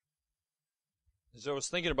As I was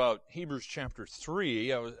thinking about Hebrews chapter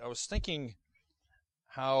 3, I was thinking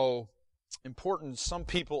how important some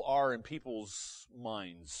people are in people's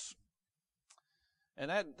minds.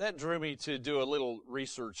 And that drew me to do a little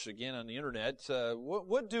research again on the internet.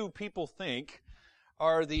 What do people think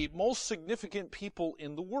are the most significant people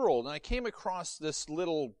in the world? And I came across this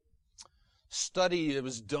little study that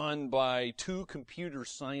was done by two computer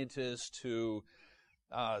scientists who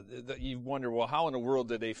you wonder, well, how in the world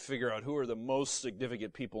did they figure out who are the most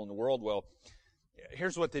significant people in the world? Well,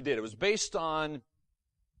 here's what they did. It was based on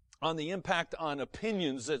the impact on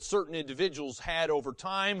opinions that certain individuals had over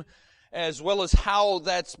time, as well as how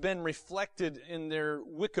that's been reflected in their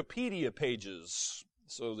Wikipedia pages.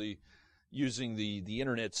 So using the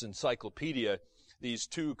internet's encyclopedia, these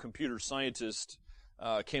two computer scientists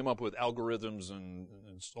came up with algorithms and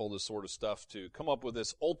all this sort of stuff to come up with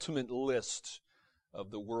this ultimate list of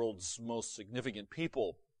the world's most significant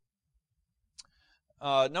people.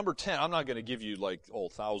 Number 10, I'm not going to give you like all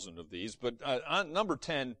 1,000 of these, but on number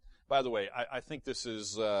 10, by the way, I think this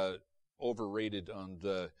is overrated on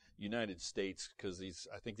the United States because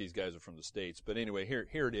I think these guys are from the States. But anyway,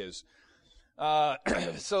 here it is.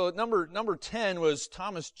 So number 10 was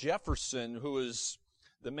Thomas Jefferson, who was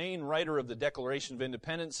the main writer of the Declaration of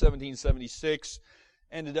Independence, 1776,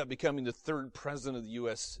 ended up becoming the third president of the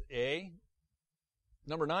USA.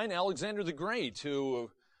 Number 9, Alexander the Great, who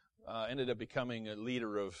ended up becoming a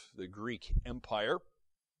leader of the Greek Empire.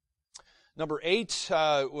 Number 8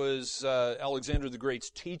 was Alexander the Great's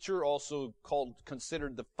teacher, also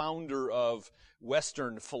considered the founder of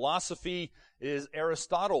Western philosophy, is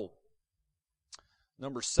Aristotle.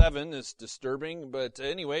 Number 7 is disturbing, but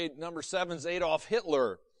anyway, number 7 is Adolf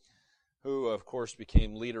Hitler, who, of course,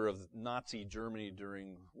 became leader of Nazi Germany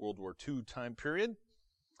during World War II time period.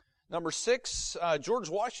 Number 6, George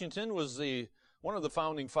Washington was one of the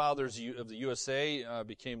founding fathers of the USA,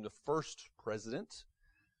 became the first president.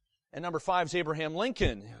 And number 5 is Abraham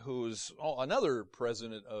Lincoln, who was another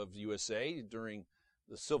president of the USA during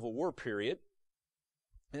the Civil War period.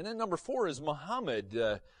 And then number 4 is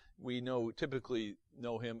Muhammad. We typically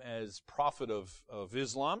know him as prophet of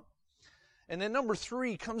Islam. And then number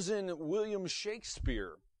 3 comes in William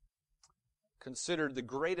Shakespeare, considered the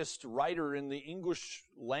greatest writer in the English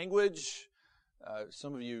language.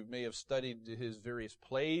 Some of you may have studied his various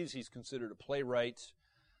plays. He's considered a playwright.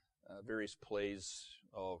 Various plays,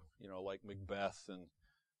 like Macbeth and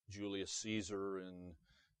Julius Caesar and,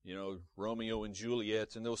 Romeo and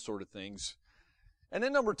Juliet and those sort of things. And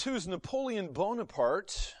then number 2 is Napoleon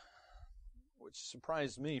Bonaparte, which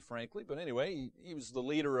surprised me, frankly. But anyway, he was the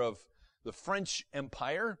leader of the French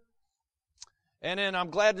Empire. And then I'm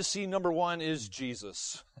glad to see number 1 is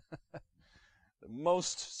Jesus. The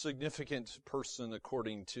most significant person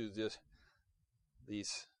according to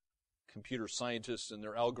these computer scientists and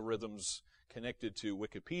their algorithms connected to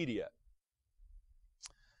Wikipedia.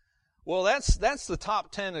 Well, that's the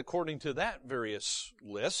top 10 according to that various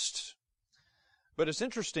list. But it's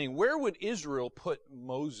interesting, where would Israel put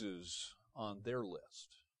Moses on their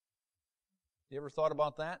list? You ever thought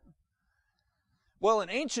about that? Well,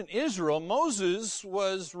 in ancient Israel, Moses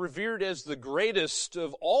was revered as the greatest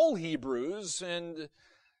of all Hebrews, and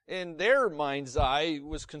in their mind's eye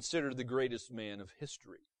was considered the greatest man of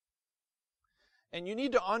history. And you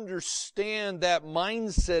need to understand that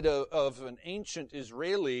mindset of an ancient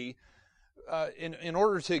Israeli in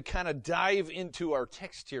order to kind of dive into our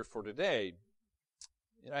text here for today.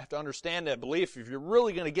 I have to understand that belief if you're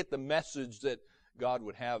really going to get the message that God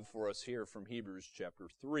would have for us here from Hebrews chapter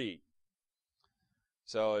 3.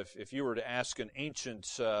 So if you were to ask an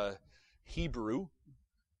ancient Hebrew,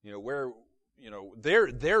 where,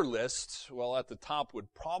 their list, well, at the top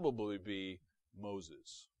would probably be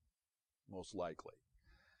Moses, most likely.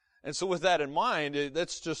 And so with that in mind,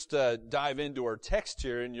 let's just dive into our text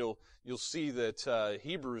here, and you'll see that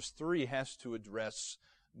Hebrews 3 has to address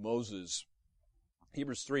Moses.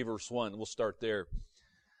 Hebrews 3 verse 1, we'll start there.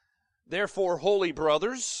 Therefore, holy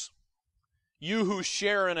brothers, you who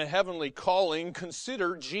share in a heavenly calling,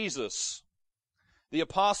 consider Jesus, the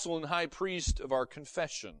apostle and high priest of our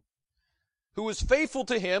confession, who was faithful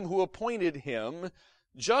to him who appointed him,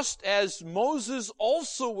 just as Moses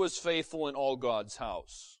also was faithful in all God's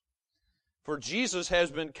house. For Jesus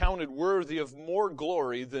has been counted worthy of more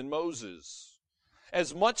glory than Moses,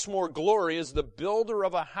 as much more glory as the builder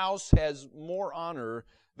of a house has more honor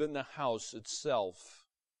than the house itself.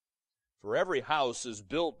 For every house is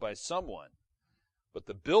built by someone, but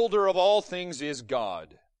the builder of all things is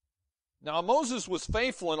God. Now Moses was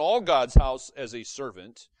faithful in all God's house as a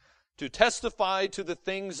servant, to testify to the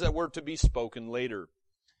things that were to be spoken later.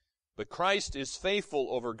 But Christ is faithful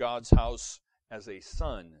over God's house as a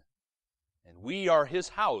son, and we are his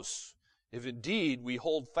house, if indeed we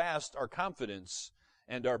hold fast our confidence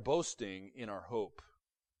and our boasting in our hope.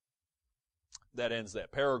 That ends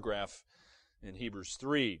that paragraph in Hebrews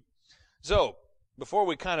 3. So, before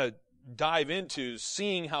we kind of dive into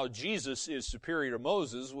seeing how Jesus is superior to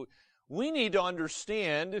Moses, we need to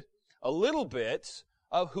understand a little bit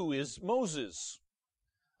of who is Moses.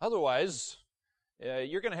 Otherwise,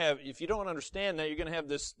 you're going to have, if you don't understand that, you're going to have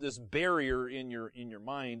this barrier in your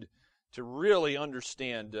mind to really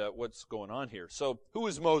understand what's going on here. So, who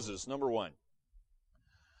is Moses? Number one.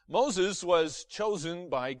 Moses was chosen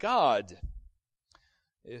by God.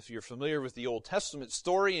 If you're familiar with the Old Testament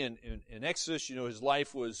story in Exodus, you know his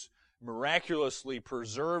life was miraculously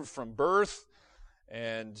preserved from birth.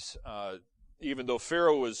 And even though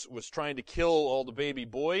Pharaoh was trying to kill all the baby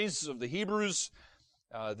boys of the Hebrews,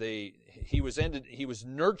 he was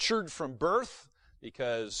nurtured from birth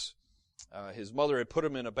because his mother had put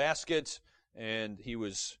him in a basket, and he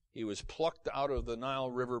was plucked out of the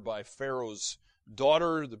Nile River by Pharaoh's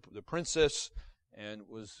daughter, the princess, and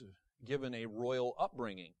was given a royal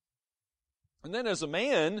upbringing. And then as a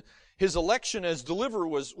man, his election as deliverer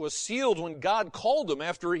was sealed when God called him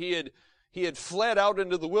after he had fled out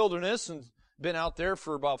into the wilderness and been out there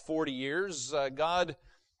for about 40 years. God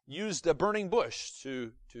used a burning bush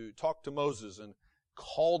to talk to Moses and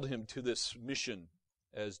called him to this mission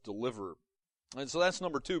as deliverer. And so that's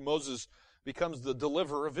number two. Moses becomes the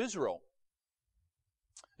deliverer of Israel.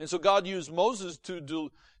 And so God used Moses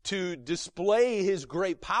to display his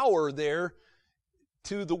great power there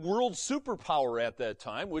to the world superpower at that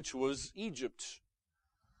time, which was Egypt.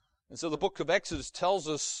 And so the book of Exodus tells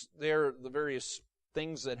us there the various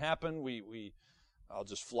things that happened. I'll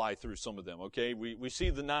just fly through some of them, okay? We see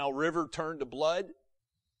the Nile River turn to blood.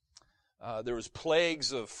 There was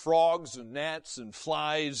plagues of frogs and gnats and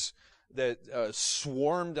flies that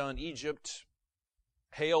swarmed on Egypt.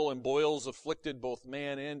 Hail and boils afflicted both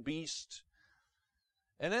man and beast.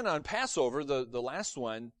 And then on Passover, the last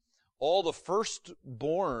one, all the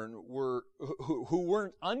firstborn who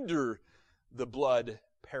weren't under the blood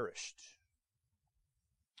perished.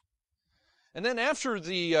 And then after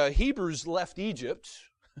the Hebrews left Egypt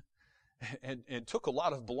and took a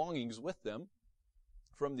lot of belongings with them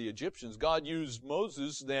from the Egyptians, God used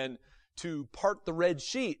Moses then to part the Red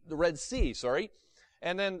Sea,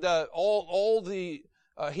 and then all the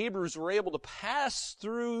Hebrews were able to pass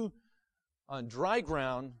through on dry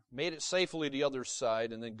ground, made it safely to the other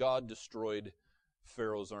side, and then God destroyed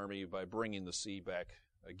Pharaoh's army by bringing the sea back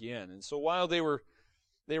again. And so while they were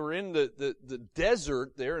in the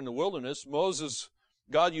desert there in the wilderness,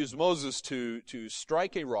 God used Moses to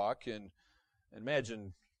strike a rock, and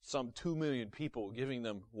imagine some 2 million people giving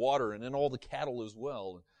them water, and then all the cattle as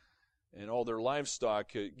well, and all their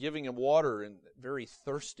livestock, giving them water in a very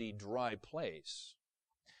thirsty, dry place.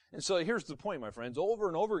 And so here's the point, my friends. Over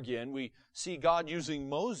and over again, we see God using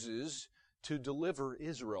Moses to deliver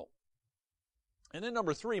Israel. And then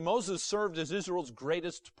number three, Moses served as Israel's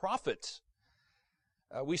greatest prophet.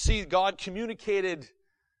 We see God communicated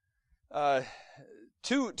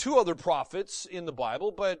two other prophets in the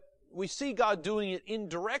Bible, but we see God doing it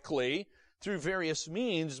indirectly through various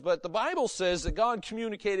means. But the Bible says that God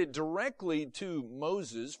communicated directly to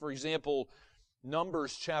Moses. For example,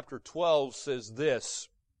 Numbers chapter 12 says this.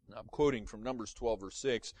 I'm quoting from Numbers 12, verse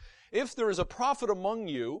 6. If there is a prophet among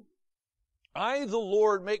you, I, the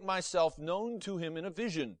Lord, make myself known to him in a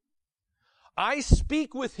vision. I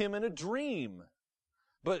speak with him in a dream.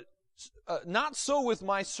 But not so with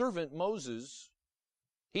my servant Moses.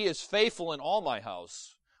 He is faithful in all my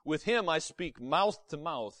house. With him I speak mouth to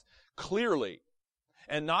mouth, clearly,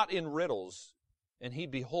 and not in riddles, and he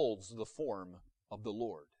beholds the form of the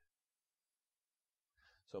Lord.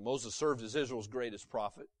 So Moses served as Israel's greatest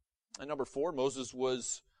prophet. And number four, Moses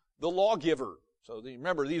was the lawgiver. So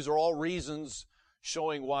remember, these are all reasons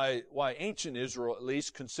showing why ancient Israel at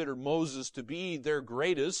least considered Moses to be their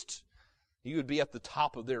greatest. He would be at the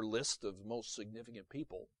top of their list of most significant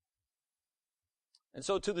people. And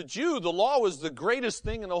so to the Jew, the law was the greatest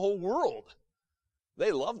thing in the whole world.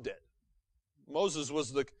 They loved it. Moses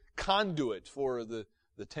was the conduit for the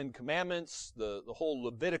Ten Commandments, the whole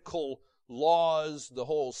Levitical laws, the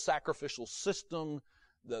whole sacrificial system,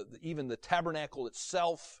 even the tabernacle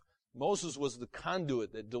itself. Moses was the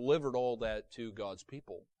conduit that delivered all that to God's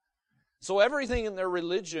people. So everything in their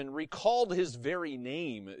religion recalled his very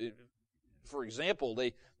name. For example,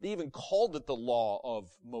 they even called it the law of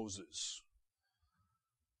Moses.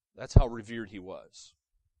 That's how revered he was.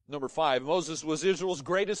 Number five, Moses was Israel's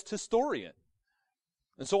greatest historian.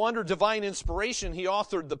 And so under divine inspiration, he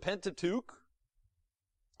authored the Pentateuch,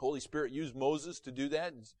 Holy Spirit used Moses to do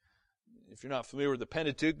that. If you're not familiar with the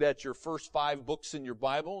Pentateuch, that's your first 5 books in your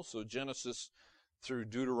Bible. So Genesis through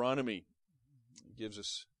Deuteronomy. It gives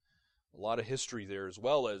us a lot of history there as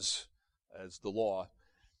well as the law.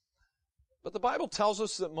 But the Bible tells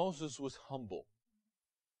us that Moses was humble.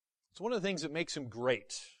 It's one of the things that makes him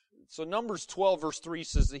great. So Numbers 12 verse 3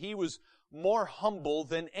 says that he was more humble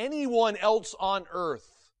than anyone else on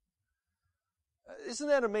earth. Isn't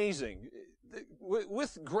that amazing?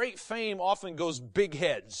 With great fame often goes big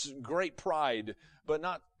heads, great pride, but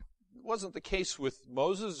wasn't the case with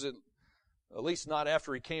Moses, at least not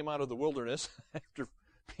after he came out of the wilderness, after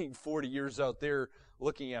being 40 years out there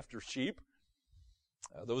looking after sheep.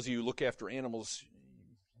 Those of you who look after animals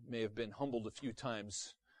may have been humbled a few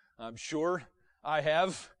times. I'm sure I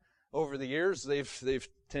have over the years. They've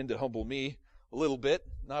tended to humble me a little bit,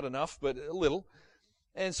 not enough, but a little.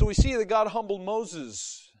 And so we see that God humbled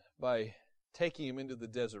Moses by taking him into the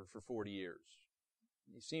desert for 40 years.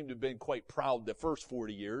 He seemed to have been quite proud the first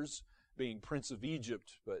 40 years, being Prince of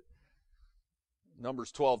Egypt, but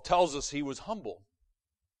Numbers 12 tells us he was humble.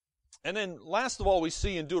 And then last of all, we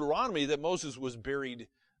see in Deuteronomy that Moses was buried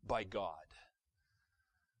by God.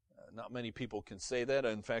 Not many people can say that.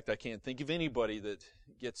 In fact, I can't think of anybody that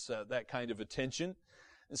gets that kind of attention.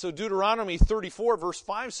 And so Deuteronomy 34 verse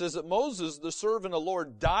 5 says that Moses, the servant of the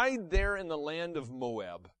Lord, died there in the land of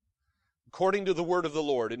Moab, according to the word of the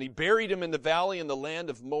Lord. And he buried him in the valley in the land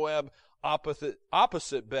of Moab,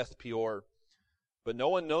 opposite Beth Peor. But no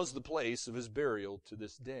one knows the place of his burial to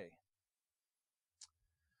this day.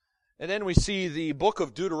 And then we see the book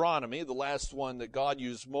of Deuteronomy, the last one that God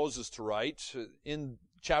used Moses to write. In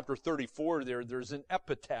chapter 34, there's an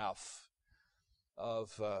epitaph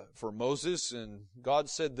for Moses, and God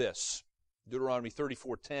said this, Deuteronomy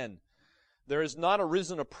 34:10, "There has not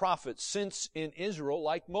arisen a prophet since in Israel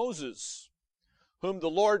like Moses, whom the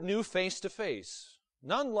Lord knew face to face.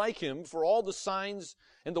 None like him for all the signs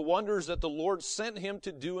and the wonders that the Lord sent him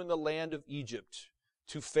to do in the land of Egypt,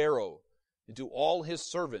 to Pharaoh, and to all his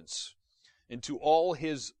servants, and to all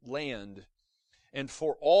his land, and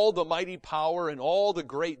for all the mighty power and all the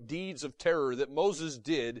great deeds of terror that Moses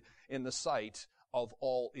did in the sight of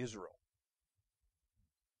all Israel."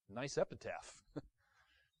 Nice epitaph.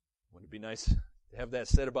 Wouldn't it be nice to have that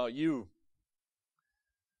said about you?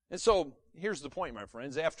 And so, here's the point, my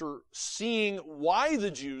friends. After seeing why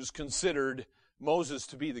the Jews considered Moses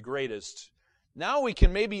to be the greatest, now we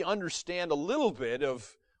can maybe understand a little bit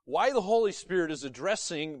of why the Holy Spirit is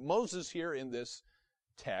addressing Moses here in this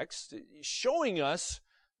text, showing us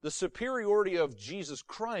the superiority of Jesus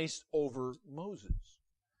Christ over Moses.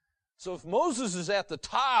 So if Moses is at the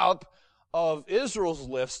top of Israel's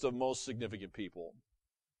list of most significant people,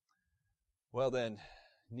 well then,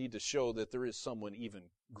 need to show that there is someone even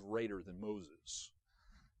greater than Moses.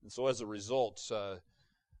 And so as a result,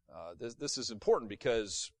 this is important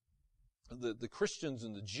because the Christians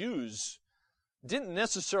and the Jews didn't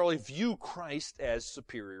necessarily view Christ as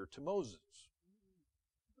superior to Moses.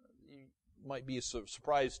 It might be a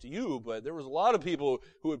surprise to you, but there was a lot of people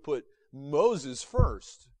who would put Moses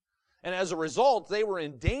first. And as a result, they were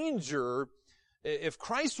in danger. If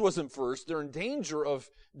Christ wasn't first, they're in danger of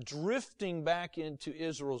drifting back into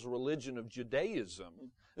Israel's religion of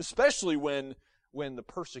Judaism, especially when the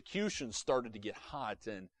persecution started to get hot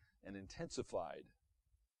and intensified.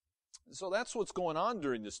 So that's what's going on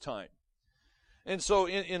during this time. And so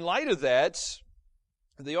in light of that,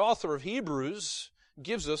 the author of Hebrews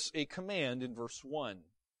gives us a command in verse 1.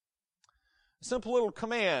 A simple little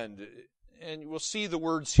command. And we'll see the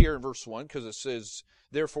words here in verse 1 because it says,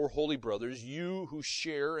 "Therefore, holy brothers, you who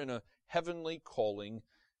share in a heavenly calling,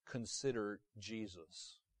 consider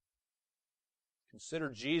Jesus." Consider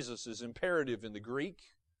Jesus is imperative in the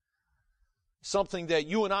Greek. Something that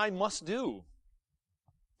you and I must do.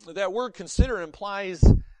 That word consider implies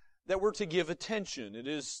that we're to give attention. It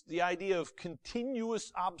is the idea of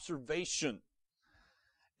continuous observation.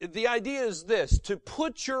 The idea is this, to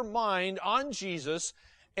put your mind on Jesus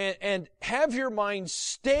and have your mind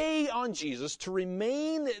stay on Jesus, to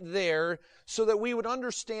remain there so that we would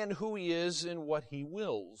understand who He is and what He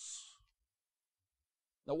wills.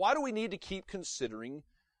 Now, why do we need to keep considering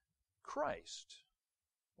Christ?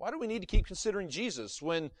 Why do we need to keep considering Jesus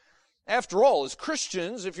when, after all, as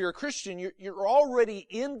Christians, if you're a Christian, you're already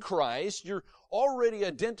in Christ, you're already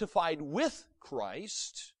identified with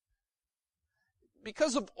Christ.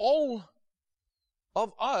 Because of all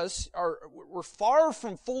of us, we're far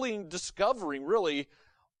from fully discovering, really,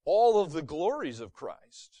 all of the glories of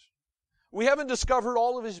Christ. We haven't discovered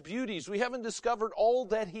all of His beauties. We haven't discovered all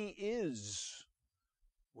that He is.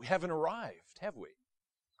 We haven't arrived, have we?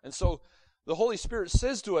 And so, the Holy Spirit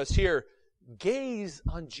says to us here, gaze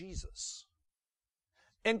on Jesus.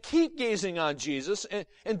 And keep gazing on Jesus,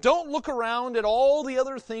 and don't look around at all the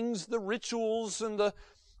other things, the rituals and the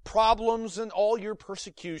problems and all your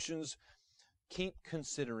persecutions. Keep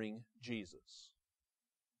considering Jesus.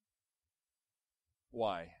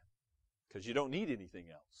 Why? Because you don't need anything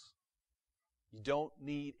else. You don't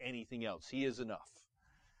need anything else. He is enough.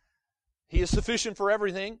 He is sufficient for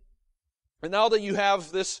everything. And now that you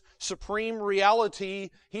have this supreme reality,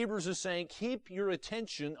 Hebrews is saying, keep your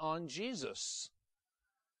attention on Jesus.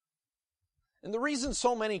 And the reason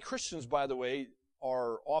so many Christians, by the way,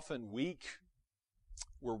 are often weak,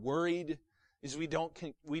 we're worried, is we don't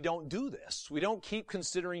do this. We don't keep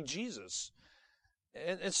considering Jesus.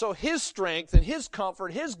 And so His strength and His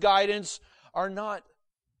comfort, His guidance are not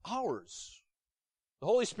ours. The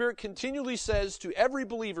Holy Spirit continually says to every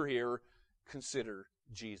believer here, consider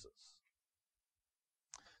Jesus.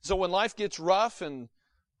 So when life gets rough and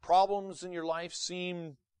problems in your life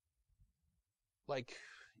seem like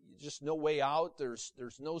just no way out, there's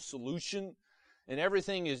no solution, and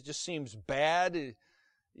everything just seems bad.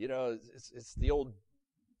 You know, it's the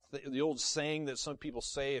old saying that some people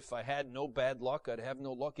say, if I had no bad luck, I'd have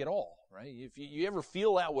no luck at all, right? If you ever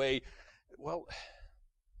feel that way, well,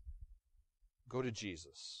 go to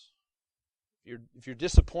Jesus. If you're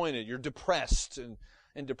disappointed, you're depressed, and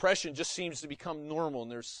depression just seems to become normal,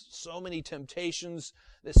 and there's so many temptations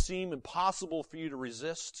that seem impossible for you to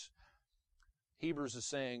resist, Hebrews is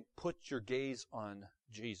saying, put your gaze on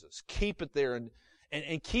Jesus. Keep it there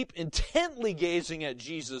and keep intently gazing at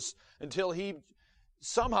Jesus until He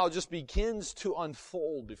somehow just begins to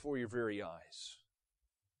unfold before your very eyes.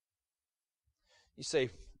 You say,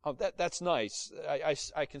 oh, that's nice.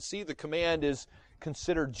 I can see the command is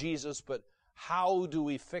consider Jesus, but how do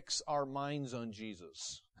we fix our minds on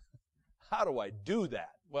Jesus? How do I do that?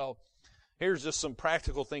 Well, here's just some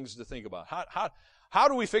practical things to think about. How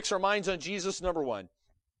do we fix our minds on Jesus? Number one,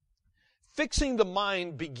 fixing the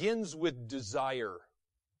mind begins with desire.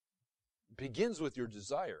 It begins with your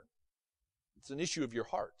desire. It's an issue of your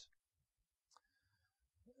heart.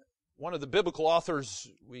 One of the biblical authors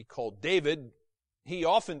we call David, he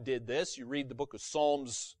often did this. You read the book of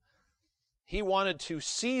Psalms. He wanted to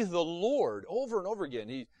see the Lord over and over again.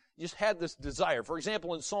 He just had this desire. For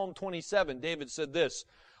example, in Psalm 27, David said this,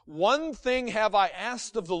 "One thing have I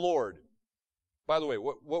asked of the Lord." By the way,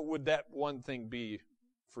 what would that one thing be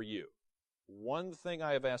for you? One thing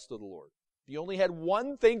I have asked of the Lord. If you only had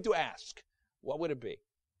one thing to ask, what would it be?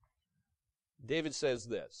 David says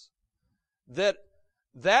this,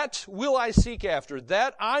 that will I seek after,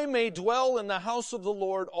 that I may dwell in the house of the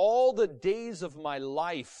Lord all the days of my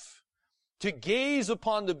life, to gaze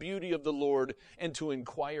upon the beauty of the Lord and to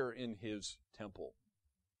inquire in His temple.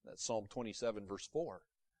 That's Psalm 27, verse 4.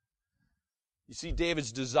 You see,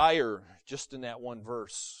 David's desire, just in that one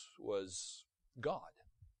verse, was God.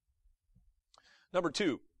 Number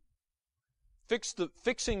two,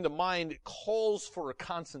 fixing the mind calls for a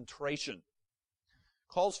concentration.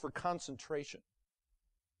 Calls for concentration.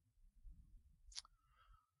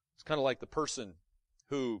 It's kind of like the person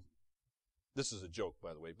who, this is a joke,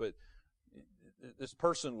 by the way, but this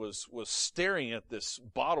person was staring at this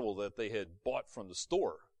bottle that they had bought from the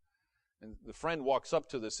store. And the friend walks up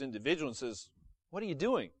to this individual and says, "What are you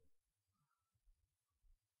doing?"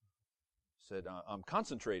 He said, "I'm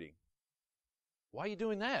concentrating." "Why are you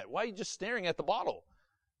doing that? Why are you just staring at the bottle?"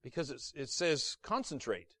 "Because it says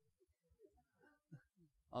concentrate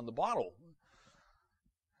on the bottle."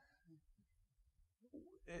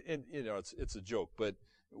 And it's a joke, but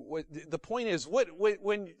the point is,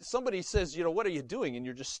 when somebody says, "What are you doing?" and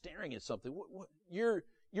you're just staring at something, you're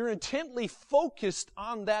intently focused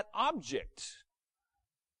on that object.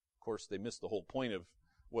 Of course, they missed the whole point of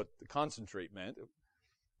what the concentrate meant.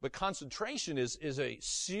 But concentration is a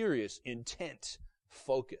serious, intent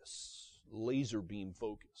focus, laser beam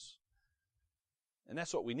focus. And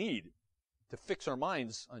that's what we need to fix our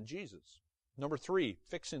minds on Jesus. Number three,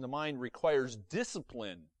 fixing the mind requires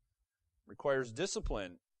discipline. Requires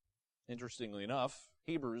discipline. Interestingly enough,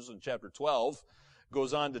 Hebrews in chapter 12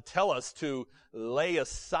 goes on to tell us to lay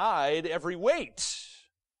aside every weight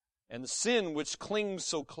and the sin which clings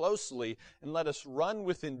so closely, and let us run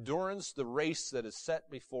with endurance the race that is set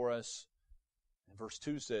before us. And verse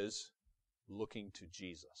 2 says, looking to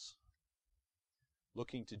Jesus.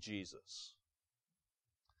 Looking to Jesus.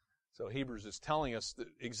 So Hebrews is telling us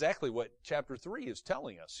exactly what chapter 3 is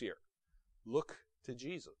telling us here. Look to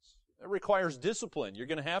Jesus. It requires discipline. You're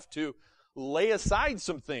going to have to lay aside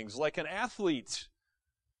some things like an athlete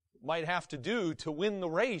might have to do to win the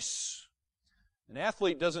race. An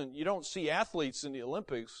athlete you don't see athletes in the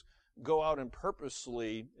Olympics go out and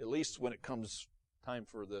purposely, at least when it comes time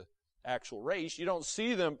for the actual race, you don't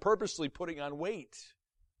see them purposely putting on weight.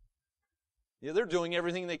 Yeah, they're doing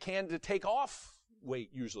everything they can to take off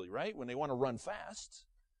weight usually, right? When they want to run fast.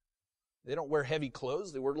 They don't wear heavy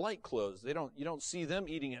clothes, they wear light clothes. You don't see them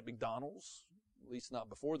eating at McDonald's, at least not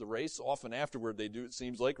before the race. Often afterward they do, it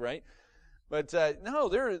seems like, right? But no,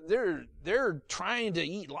 they're trying to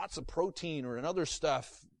eat lots of protein or other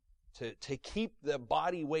stuff to keep the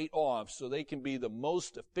body weight off so they can be the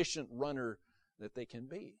most efficient runner that they can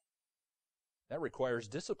be. That requires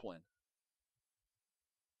discipline.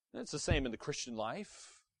 And it's the same in the Christian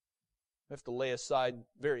life. We have to lay aside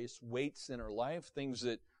various weights in our life, things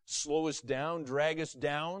that slow us down, drag us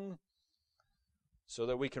down, so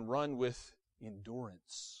that we can run with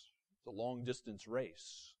endurance. It's a long-distance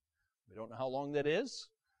race. We don't know how long that is.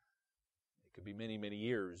 It could be many, many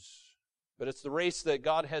years. But it's the race that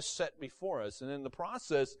God has set before us. And in the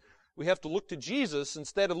process, we have to look to Jesus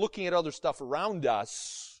instead of looking at other stuff around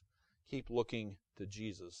us. Keep looking to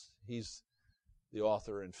Jesus. He's the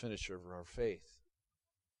author and finisher of our faith.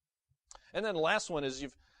 And then the last one is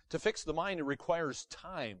to fix the mind, it requires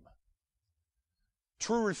time.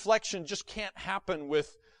 True reflection just can't happen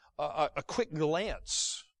with a quick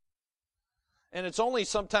glance. And it's only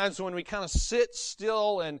sometimes when we kind of sit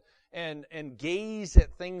still and gaze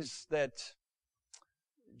at things that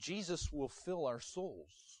Jesus will fill our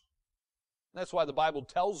souls. That's why the Bible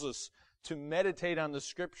tells us to meditate on the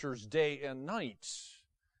Scriptures day and night.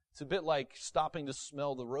 It's a bit like stopping to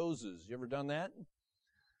smell the roses. You ever done that?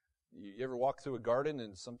 You ever walk through a garden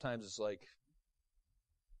and sometimes it's like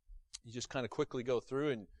you just kind of quickly go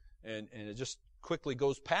through and it just quickly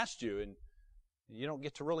goes past you and you don't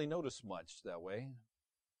get to really notice much that way.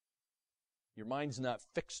 Your mind's not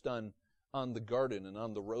fixed on the garden and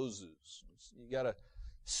on the roses. You got to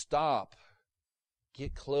stop,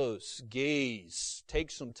 get close, gaze,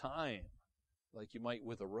 take some time like you might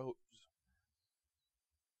with a rose.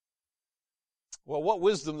 Well, what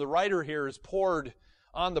wisdom the writer here has poured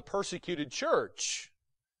on the persecuted church.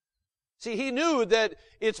 See, he knew that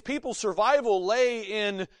its people's survival lay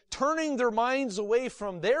in turning their minds away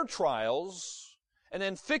from their trials and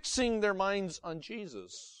then fixing their minds on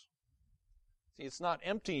Jesus. See, it's not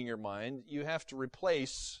emptying your mind. You have to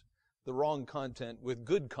replace the wrong content with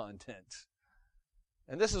good content.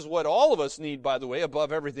 And this is what all of us need, by the way,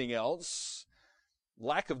 above everything else.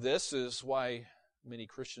 Lack of this is why many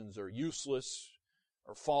Christians are useless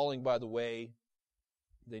or falling by the way.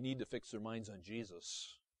 They need to fix their minds on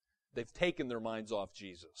Jesus. They've taken their minds off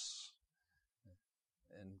Jesus.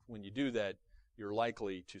 And when you do that, you're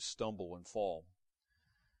likely to stumble and fall.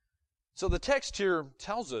 So the text here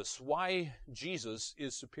tells us why Jesus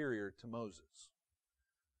is superior to Moses.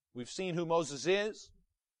 We've seen who Moses is.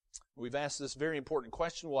 We've asked this very important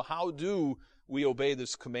question. Well, how do we obey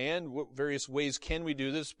this command? What various ways can we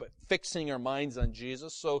do this? But fixing our minds on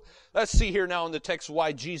Jesus. So let's see here now in the text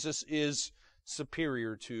why Jesus is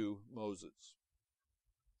superior to Moses.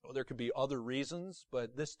 Well, there could be other reasons,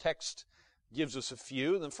 but this text gives us a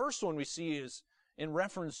few. The first one we see is in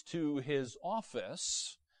reference to his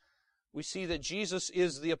office. We see that Jesus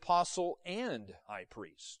is the apostle and high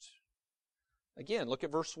priest. Again, look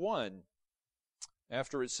at verse 1.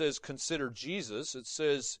 After it says, consider Jesus, it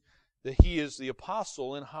says that he is the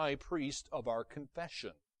apostle and high priest of our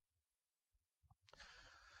confession.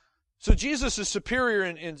 So Jesus is superior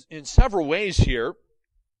in several ways here.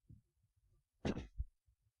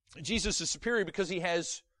 Jesus is superior because he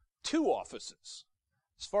has two offices.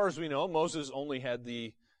 As far as we know, Moses only had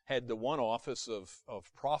the one office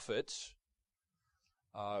of prophet,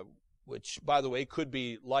 which, by the way, could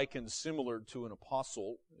be likened similar to an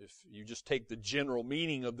apostle, if you just take the general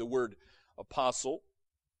meaning of the word apostle.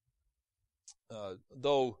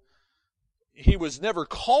 Though he was never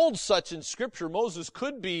called such in Scripture, Moses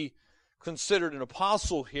could be considered an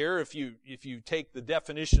apostle here if you take the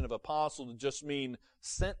definition of apostle to just mean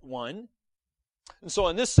sent one. And so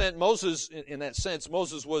in this sense,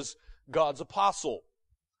 Moses was God's apostle.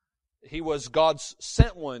 He was God's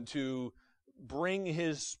sent one to bring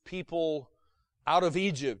his people out of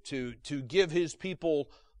Egypt, to give his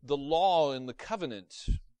people the law and the covenant.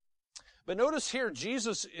 But notice here,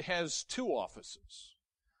 Jesus has two offices.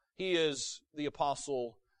 He is the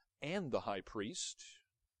apostle and the high priest.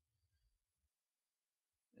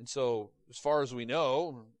 And so, as far as we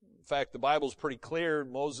know, in fact, the Bible's pretty clear,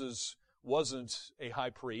 Moses wasn't a high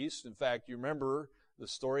priest. In fact, you remember the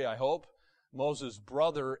story, I hope. Moses'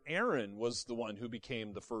 brother Aaron was the one who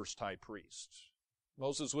became the first high priest.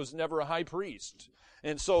 Moses was never a high priest.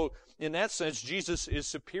 And so, in that sense, Jesus is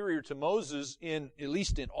superior to Moses at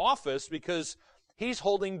least in office, because He's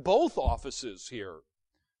holding both offices here,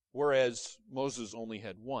 whereas Moses only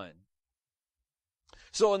had one.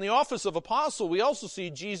 So in the office of apostle, we also see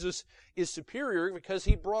Jesus is superior because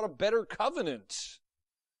he brought a better covenant.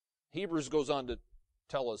 Hebrews goes on to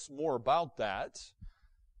tell us more about that.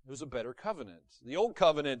 It was a better covenant. The old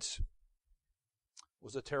covenant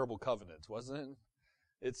was a terrible covenant, wasn't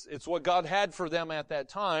it? It's what God had for them at that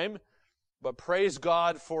time, but praise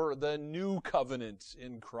God for the new covenant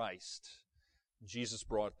in Christ. Jesus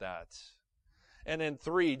brought that. And then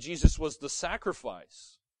 3, Jesus was the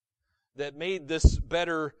sacrifice that made this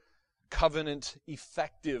better covenant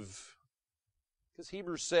effective. Because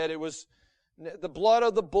Hebrews said it was the blood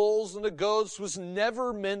of the bulls and the goats was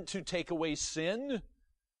never meant to take away sin. It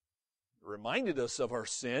reminded us of our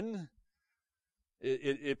sin.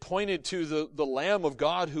 It pointed to the Lamb of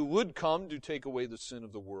God who would come to take away the sin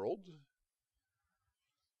of the world.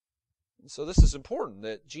 And so this is important,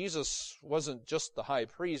 that Jesus wasn't just the high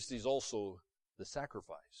priest, he's also the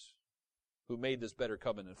sacrifice who made this better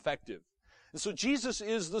covenant effective. And so Jesus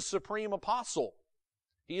is the supreme apostle.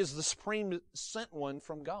 He is the supreme sent one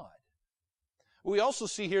from God. We also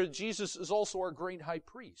see here that Jesus is also our great high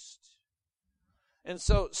priest. And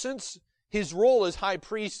so since his role as high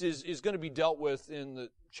priest is going to be dealt with in the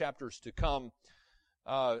chapters to come,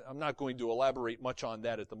 I'm not going to elaborate much on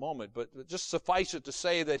that at the moment, but just suffice it to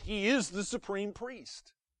say that he is the supreme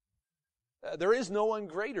priest. There is no one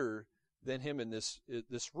greater than him in this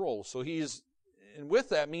role. So he is, and with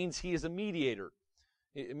that means he is a mediator.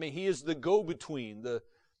 He is the go-between,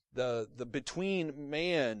 the between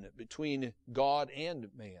man, between God and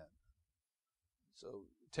man. So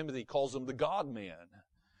Timothy calls him the God-man.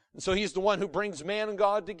 And so he's the one who brings man and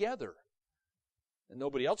God together. And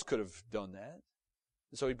nobody else could have done that.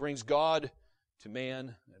 And so he brings God to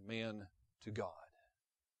man and man to God.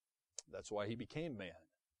 That's why he became man,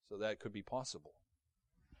 so that could be possible.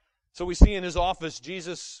 So we see in his office,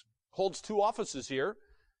 Jesus holds 2 offices here.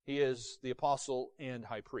 He is the apostle and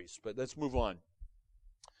high priest. But let's move on.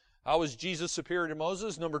 How is Jesus superior to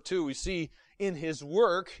Moses? Number 2, we see in his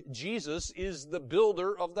work, Jesus is the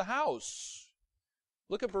builder of the house.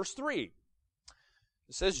 Look at verse 3.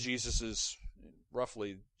 It says Jesus is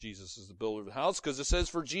the builder of the house, because it says,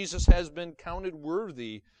 for Jesus has been counted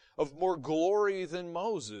worthy of more glory than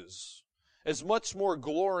Moses. As much more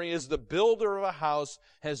glory as the builder of a house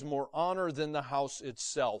has more honor than the house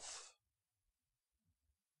itself.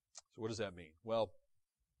 So what does that mean? Well,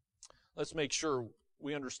 let's make sure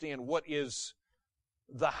we understand what is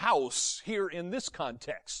the house here in this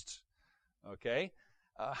context. Okay?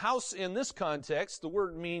 House in this context, the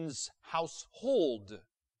word means household.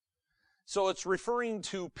 So it's referring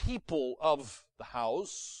to people of the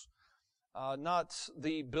house, not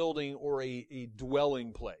the building or a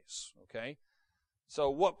dwelling place. Okay? So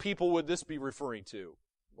what people would this be referring to?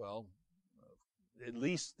 Well, at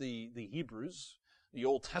least the Hebrews, the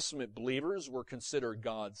Old Testament believers, were considered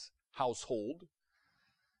God's household.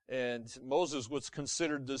 And Moses was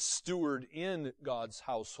considered the steward in God's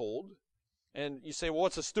household. And you say, well,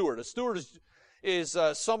 what's a steward? A steward is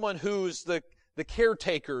someone who's the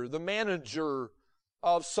caretaker, the manager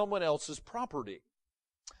of someone else's property.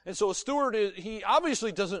 And so a steward, he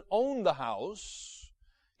obviously doesn't own the house.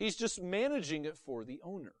 He's just managing it for the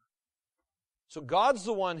owner. So God's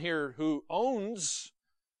the one here who owns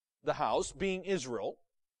the house, being Israel.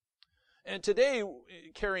 And today,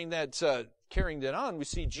 carrying that on, we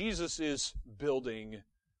see Jesus is building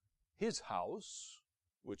his house,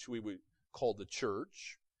 which we would call the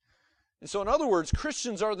church. And so in other words,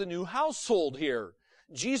 Christians are the new household here.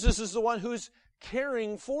 Jesus is the one who's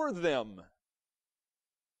caring for them.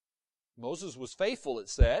 Moses was faithful, it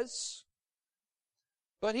says,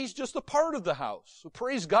 but he's just a part of the house. So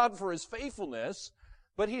praise God for his faithfulness,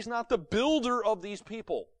 but he's not the builder of these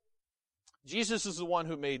people. Jesus is the one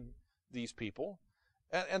who made these people.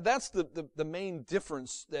 And that's the main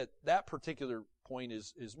difference that particular point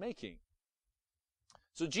is making.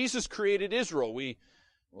 So Jesus created Israel.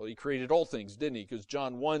 He created all things, didn't he? Because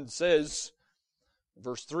John 1 says,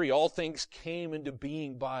 verse 3, all things came into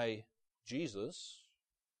being by Jesus.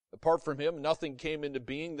 Apart from him, nothing came into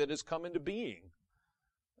being that has come into being.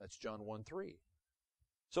 That's John 1:3.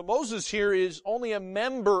 So Moses here is only a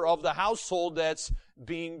member of the household that's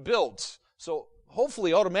being built. So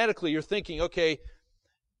hopefully, automatically, you're thinking, okay,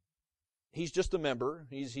 he's just a member.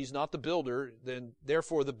 He's not the builder. Then,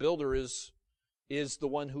 therefore, the builder is the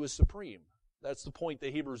one who is supreme. That's the point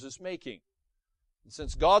that Hebrews is making. And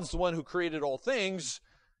since God's the one who created all things,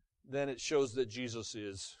 then it shows that Jesus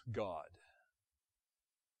is God.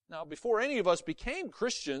 Now, before any of us became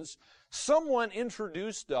Christians, someone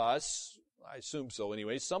introduced us I assume so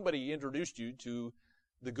anyway. Somebody introduced you to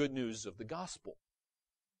the good news of the gospel.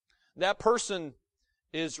 That person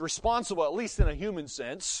is responsible, at least in a human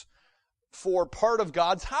sense, for part of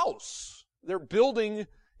God's house. They're building,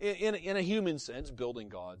 in a human sense, building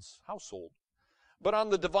God's household. But on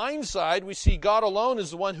the divine side, we see God alone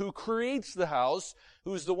is the one who creates the house,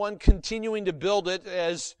 who is the one continuing to build it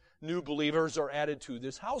as new believers are added to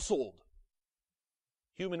this household.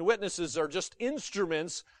 Human witnesses are just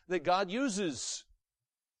instruments that God uses.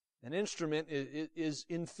 An instrument is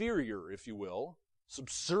inferior, if you will,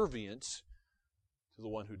 subservient to the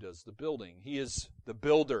one who does the building. He is the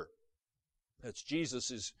builder. That's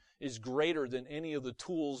Jesus is greater than any of the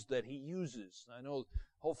tools that he uses. I know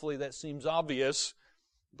hopefully that seems obvious,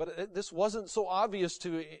 but this wasn't so obvious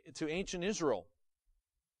to ancient Israel.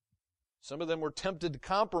 Some of them were tempted to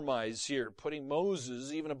compromise here, putting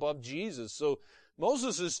Moses even above Jesus. So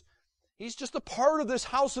Moses he's just a part of this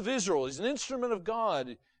house of Israel. He's an instrument of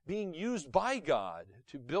God being used by God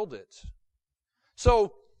to build it.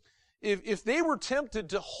 So if they were tempted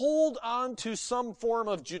to hold on to some form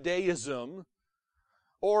of Judaism,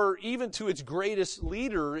 or even to its greatest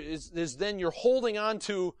leader, is then you're holding on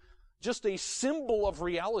to just a symbol of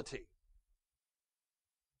reality.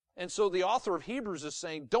 And so the author of Hebrews is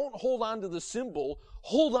saying, don't hold on to the symbol,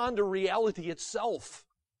 hold on to reality itself.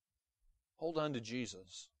 Hold on to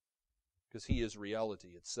Jesus, because he is reality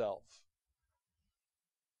itself.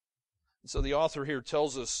 And so the author here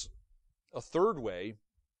tells us a third way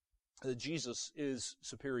that Jesus is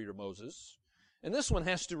superior to Moses. And this one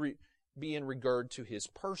has to be in regard to his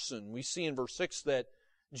person. We see in verse 6 that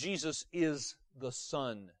Jesus is the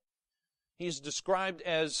Son. He is described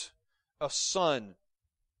as a son.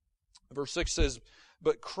 Verse 6 says,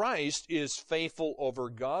 but Christ is faithful over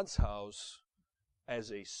God's house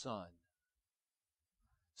as a son.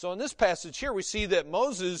 So in this passage here, we see that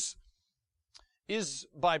Moses is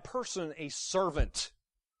by person a servant,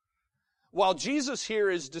 while Jesus here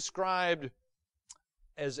is described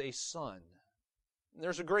as a son.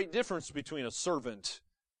 There's a great difference between a servant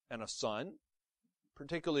and a son,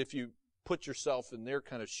 particularly if you put yourself in their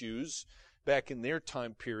kind of shoes back in their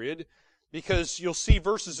time period, because you'll see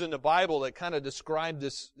verses in the Bible that kind of describe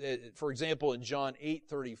this. For example, in John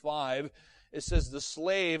 8:35, it says, the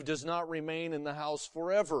slave does not remain in the house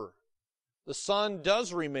forever. The son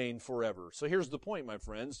does remain forever. So here's the point, my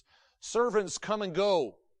friends. Servants come and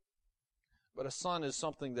go, but a son is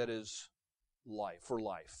something that is life, for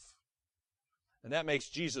life. And that makes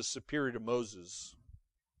Jesus superior to Moses,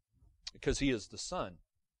 because he is the Son.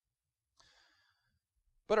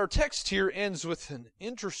 But our text here ends with an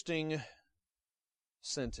interesting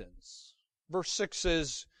sentence. Verse 6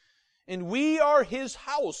 says, and we are his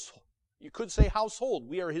house. You could say household.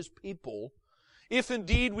 We are his people, if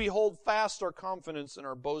indeed we hold fast our confidence and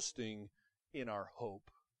our boasting in our hope.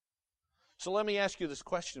 So let me ask you this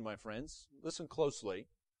question, my friends. Listen closely.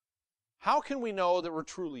 How can we know that we're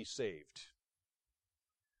truly saved?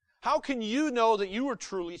 How can you know that you are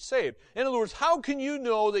truly saved? In other words, how can you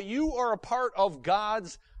know that you are a part of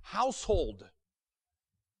God's household?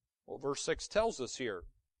 Well, verse 6 tells us here.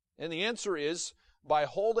 And the answer is by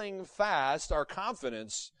holding fast our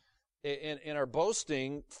confidence and our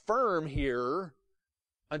boasting firm here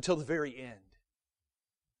until the very end.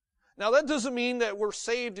 Now, that doesn't mean that we're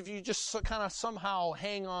saved if you just kind of somehow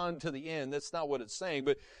hang on to the end. That's not what it's saying.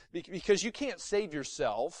 But because you can't save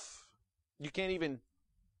yourself, you can't even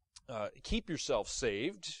keep yourself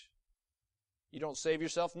saved. You don't save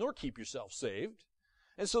yourself nor keep yourself saved.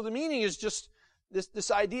 And so the meaning is just this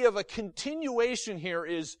idea of a continuation here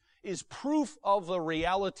is proof of the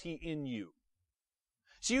reality in you.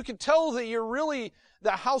 So you can tell that you're really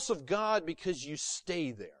the house of God because you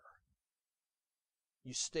stay there.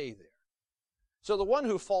 You stay there. So the one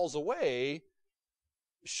who falls away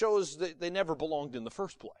shows that they never belonged in the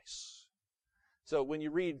first place. So when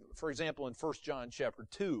you read, for example, in 1 John chapter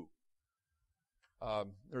 2,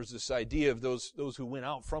 there's this idea of those who went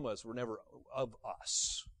out from us were never of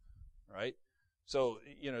us, right? So,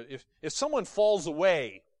 if someone falls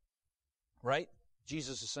away, right,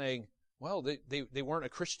 Jesus is saying, well, they weren't a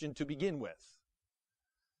Christian to begin with.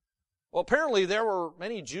 Well, apparently there were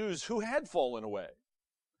many Jews who had fallen away.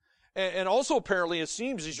 And also apparently it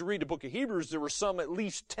seems as you read the book of Hebrews, there were some at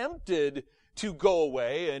least tempted to go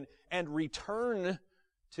away and return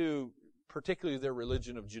to particularly their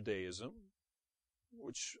religion of Judaism,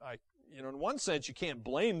 which in one sense you can't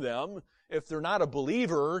blame them. If they're not a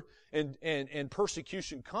believer and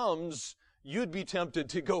persecution comes, you'd be tempted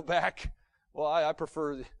to go back. Well, I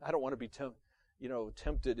don't want to be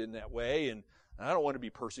tempted in that way, and I don't want to be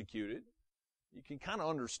persecuted. You can kind of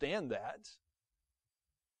understand that.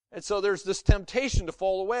 And so there's this temptation to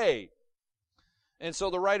fall away. And so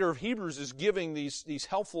the writer of Hebrews is giving these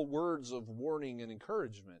helpful words of warning and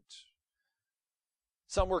encouragement.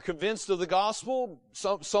 Some were convinced of the gospel.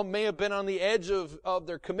 Some may have been on the edge of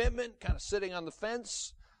their commitment, kind of sitting on the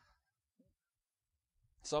fence.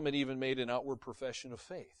 Some had even made an outward profession of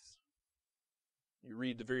faith. You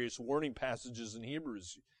read the various warning passages in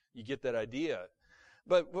Hebrews, you get that idea.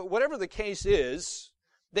 But whatever the case is,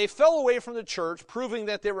 they fell away from the church, proving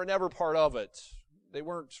that they were never part of it. They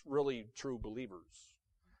weren't really true believers.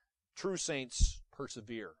 True saints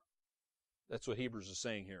persevere. That's what Hebrews is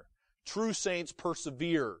saying here. True saints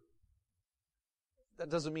persevere. That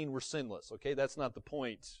doesn't mean we're sinless, okay? That's not the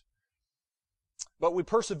point. But we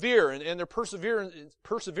persevere, and their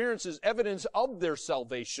perseverance is evidence of their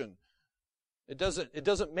salvation. It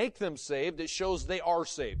doesn't make them saved. It shows they are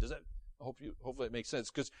saved. Hopefully it makes sense.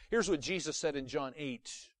 Because here's what Jesus said in John 8,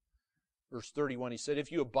 verse 31. He said,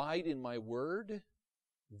 "If you abide in my word,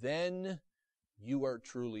 then you are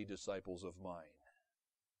truly disciples of mine."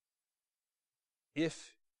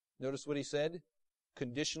 Notice what he said?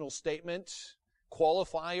 Conditional statement,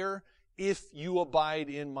 qualifier, if you abide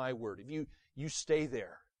in my word. If you stay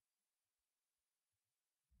there,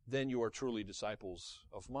 then you are truly disciples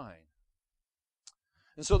of mine.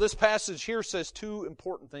 And so this passage here says two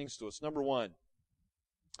important things to us. Number one,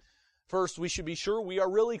 first, we should be sure we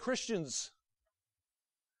are really Christians.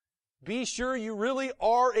 Be sure you really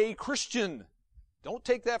are a Christian. Don't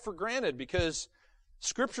take that for granted, because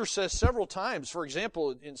Scripture says several times, for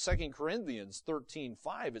example, in 2 Corinthians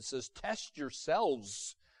 13:5, it says, "Test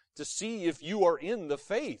yourselves to see if you are in the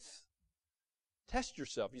faith." Test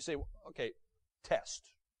yourself. You say, okay,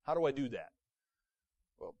 test. How do I do that?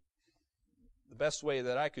 Well, the best way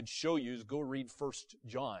that I could show you is go read 1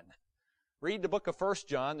 John. Read the book of 1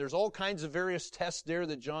 John. There's all kinds of various tests there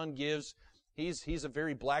that John gives. He's a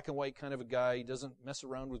very black and white kind of a guy. He doesn't mess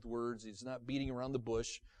around with words. He's not beating around the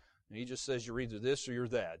bush. And he just says you're either this or you're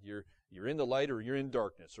that. You're in the light or you're in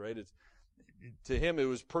darkness, right? To him, it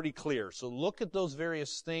was pretty clear. So look at those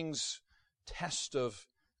various things, test of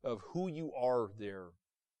who you are there.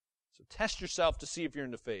 So test yourself to see if you're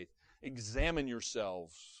in the faith. Examine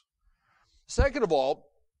yourselves. Second of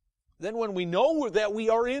all, then when we know that we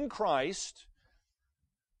are in Christ,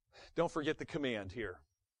 don't forget the command here.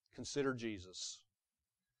 Consider Jesus.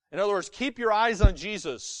 In other words, keep your eyes on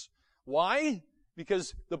Jesus. Why?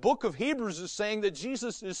 Because the book of Hebrews is saying that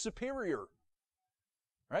Jesus is superior.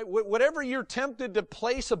 Right? Whatever you're tempted to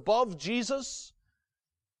place above Jesus,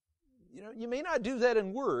 you may not do that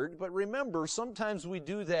in word, but remember, sometimes we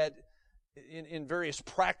do that in various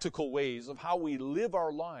practical ways of how we live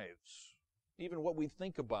our lives. Even what we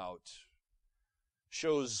think about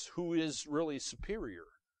shows who is really superior.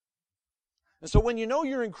 And so when you know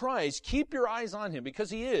you're in Christ, keep your eyes on Him,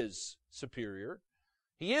 because He is superior.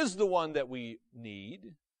 He is the one that we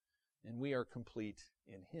need, and we are complete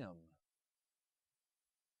in Him.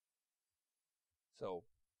 So,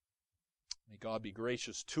 may God be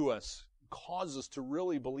gracious to us, cause us to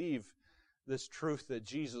really believe this truth that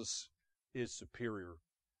Jesus is superior.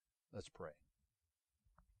 Let's pray.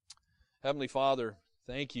 Heavenly Father,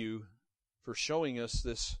 thank you for showing us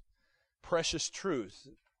this precious truth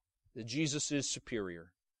that Jesus is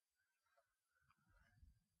superior.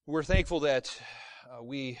 We're thankful that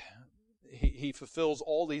He fulfills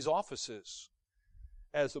all these offices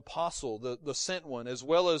as apostle, the sent one, as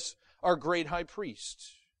well as our great high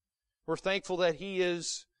priest. We're thankful that He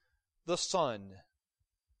is the Son.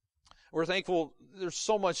 We're thankful, there's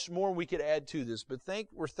so much more we could add to this, but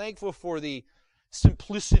we're thankful for the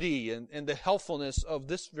simplicity and the helpfulness of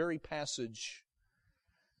this very passage.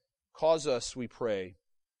 Cause us, we pray,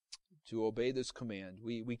 to obey this command.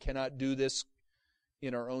 We cannot do this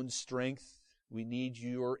in our own strength. We need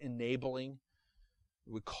your enabling.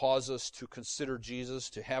 It would cause us to consider Jesus,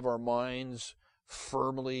 to have our minds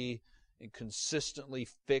firmly and consistently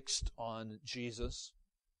fixed on Jesus.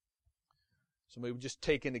 So may we just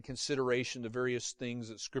take into consideration the various things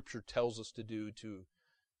that Scripture tells us to do to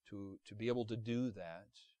be able to do that.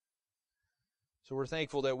 So we're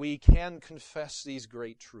thankful that we can confess these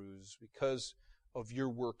great truths because of your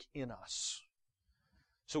work in us.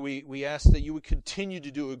 So we ask that you would continue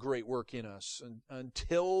to do a great work in us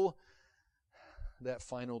until that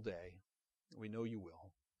final day. We know you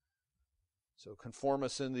will. So conform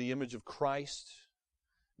us in the image of Christ.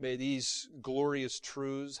 May these glorious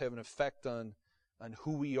truths have an effect on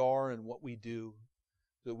who we are and what we do,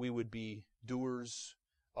 that we would be doers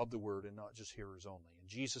of the word and not just hearers only. In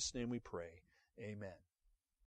Jesus' name we pray. Amen.